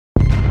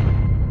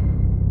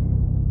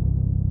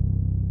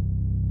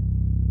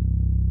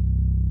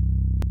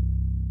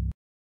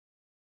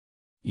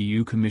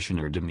EU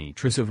Commissioner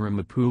Dimitris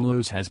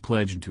Avramopoulos has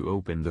pledged to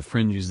open the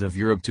fringes of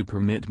Europe to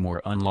permit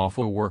more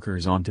unlawful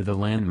workers onto the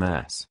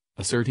landmass,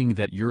 asserting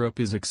that Europe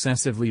is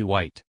excessively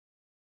white.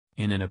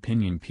 In an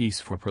opinion piece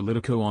for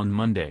Politico on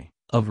Monday,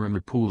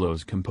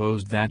 Avramopoulos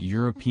composed that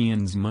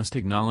Europeans must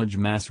acknowledge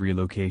mass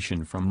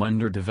relocation from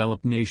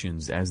underdeveloped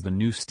nations as the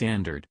new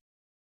standard.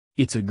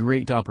 It's a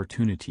great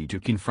opportunity to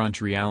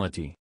confront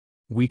reality.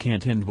 We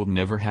can't and will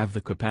never have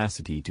the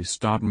capacity to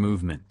stop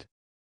movement.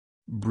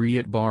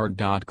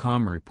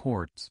 Breitbart.com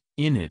reports,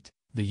 in it,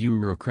 the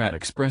Eurocrat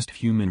expressed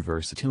human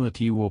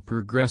versatility will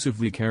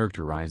progressively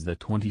characterize the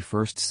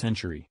 21st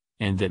century,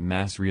 and that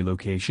mass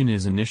relocation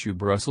is an issue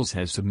Brussels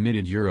has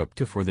submitted Europe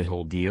to for the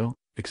whole deal,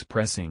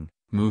 expressing,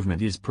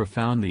 movement is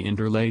profoundly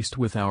interlaced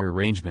with our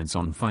arrangements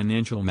on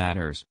financial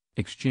matters,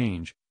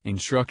 exchange,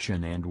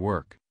 instruction and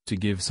work, to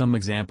give some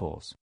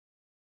examples.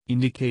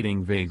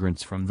 Indicating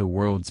vagrants from the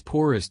world's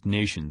poorest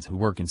nations who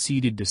were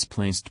conceded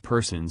displaced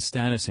person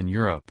status in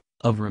Europe,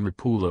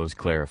 Avramopoulos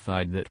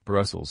clarified that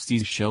Brussels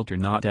sees shelter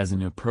not as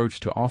an approach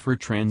to offer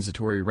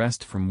transitory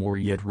rest from war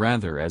yet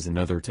rather as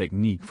another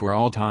technique for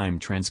all-time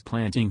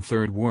transplanting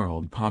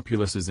third-world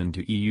populaces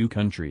into EU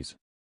countries.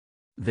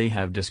 They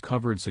have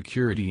discovered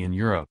security in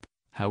Europe,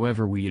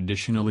 however we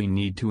additionally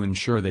need to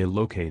ensure they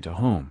locate a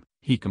home,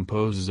 he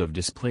composes of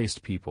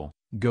displaced people,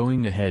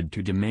 going ahead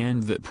to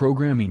demand that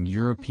programming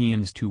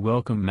Europeans to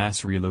welcome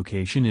mass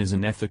relocation is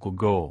an ethical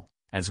goal,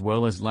 as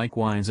well as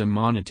likewise a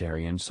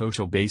monetary and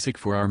social basic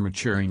for our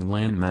maturing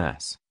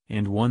landmass,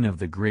 and one of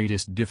the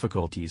greatest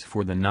difficulties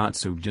for the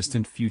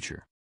not-so-distant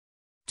future.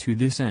 To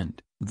this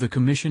end, the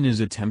Commission is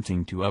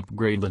attempting to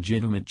upgrade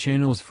legitimate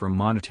channels for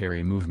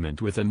monetary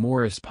movement with a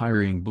more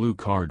aspiring blue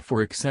card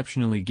for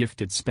exceptionally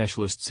gifted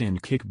specialists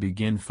and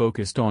kick-begin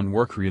focused on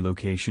work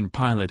relocation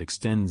pilot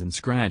extends and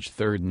scratch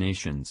third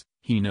nations,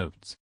 he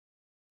notes.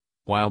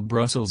 While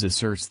Brussels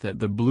asserts that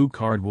the blue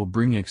card will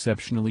bring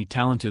exceptionally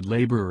talented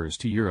laborers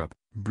to Europe,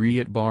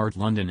 Breitbart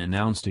London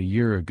announced a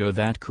year ago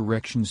that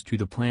corrections to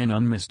the plan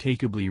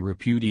unmistakably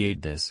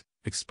repudiate this,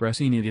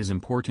 expressing it is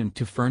important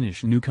to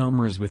furnish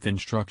newcomers with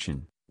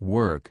instruction,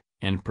 work,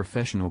 and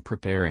professional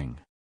preparing.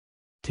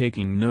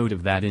 Taking note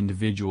of that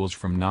individuals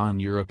from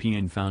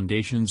non-European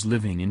foundations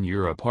living in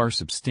Europe are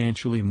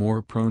substantially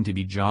more prone to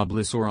be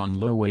jobless or on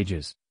low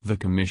wages, the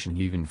Commission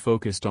even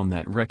focused on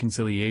that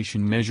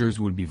reconciliation measures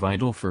would be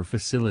vital for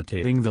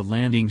facilitating the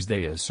landings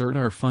they assert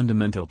are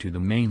fundamental to the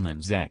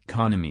mainland's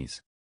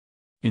economies.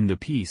 In the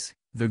piece,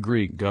 the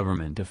Greek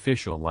government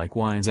official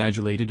likewise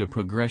adulated a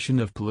progression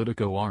of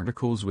Politico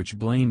articles which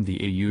blamed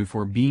the EU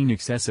for being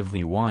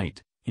excessively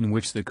white, in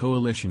which the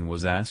coalition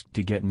was asked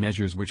to get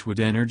measures which would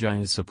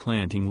energize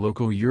supplanting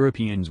local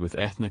Europeans with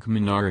ethnic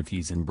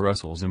minorities in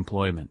Brussels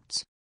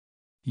employments.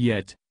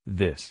 Yet,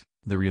 this,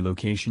 the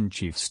relocation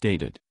chief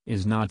stated,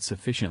 is not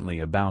sufficiently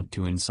about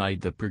to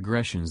incite the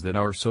progressions that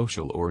our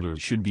social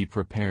orders should be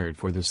prepared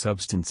for the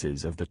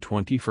substances of the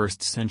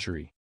 21st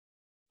century.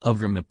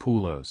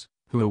 Avramopoulos,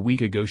 who a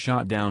week ago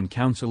shot down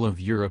Council of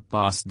Europe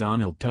boss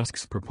Donald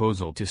Tusk's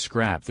proposal to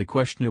scrap the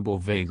questionable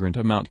vagrant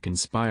amount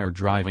conspire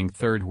driving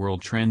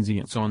third-world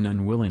transients on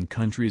unwilling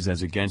countries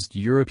as against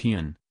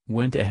European,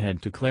 went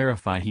ahead to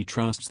clarify he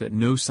trusts that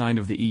no side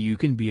of the EU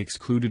can be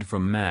excluded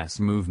from mass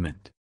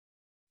movement.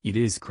 It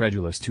is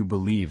credulous to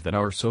believe that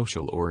our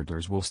social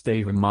orders will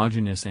stay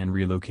homogeneous and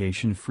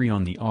relocation-free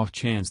on the off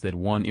chance that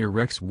one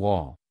erects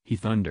wall, he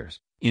thunders,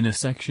 in a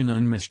section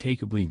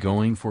unmistakably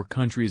going for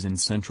countries in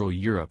Central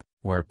Europe,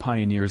 where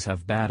pioneers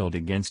have battled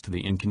against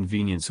the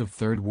inconvenience of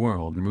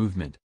third-world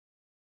movement.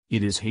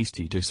 It is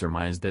hasty to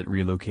surmise that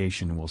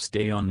relocation will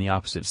stay on the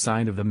opposite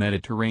side of the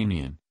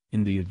Mediterranean,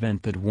 in the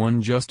event that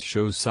one just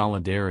shows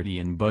solidarity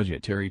in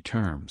budgetary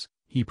terms,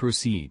 he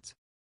proceeds.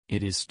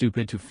 It is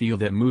stupid to feel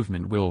that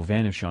movement will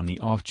vanish on the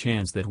off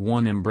chance that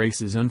one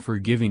embraces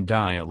unforgiving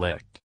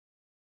dialect.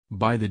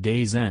 By the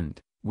day's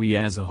end, we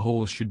as a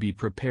whole should be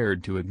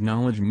prepared to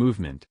acknowledge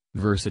movement,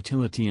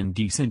 versatility and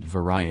decent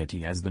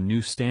variety as the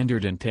new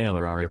standard and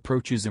tailor our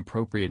approaches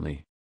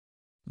appropriately.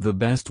 The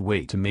best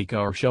way to make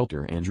our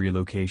shelter and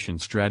relocation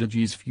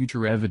strategies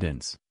future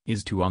evidence,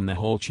 is to on the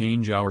whole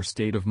change our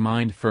state of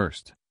mind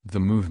first, the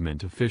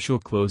movement official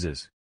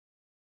closes.